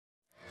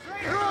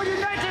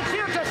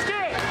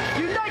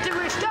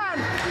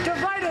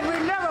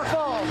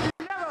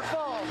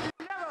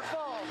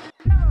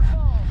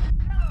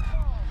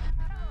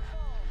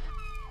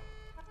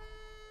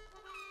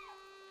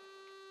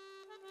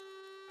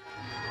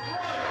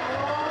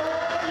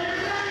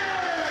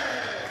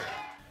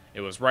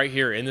was right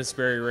here in this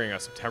very ring on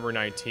September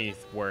 19th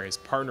where his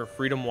partner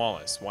Freedom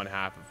Wallace, one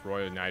half of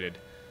Royal United,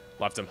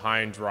 left him high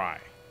and dry,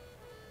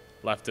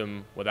 left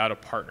him without a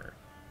partner.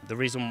 The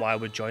reason why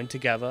we joined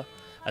together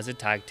as a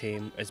tag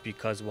team is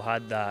because we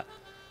had that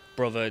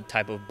brother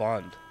type of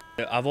bond.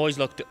 I've always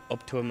looked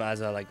up to him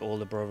as a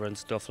older brother and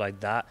stuff like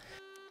that.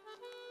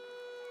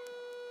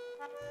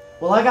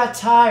 Well, I got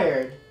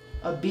tired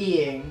of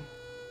being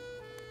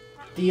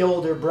the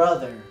older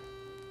brother.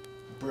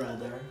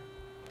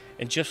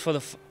 And just for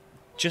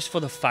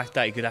the fact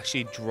that he could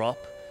actually drop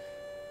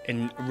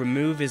and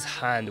remove his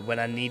hand when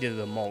I needed it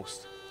the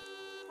most.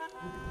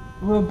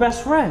 We were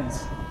best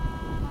friends.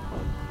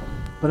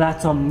 But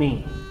that's on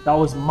me. That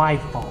was my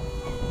fault.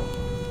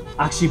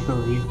 I actually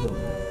believed him.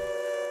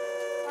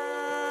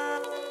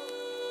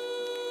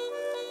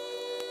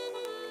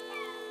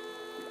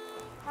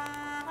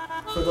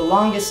 For the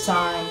longest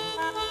time,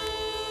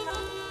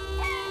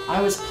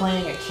 I was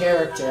playing a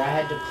character. I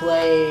had to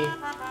play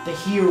the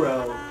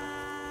hero.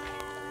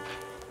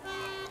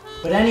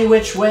 But any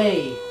which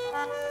way,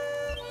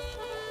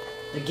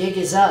 the gig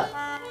is up.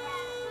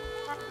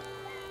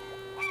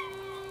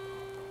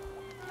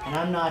 And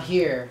I'm not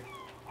here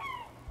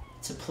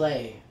to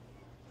play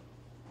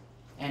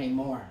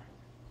anymore.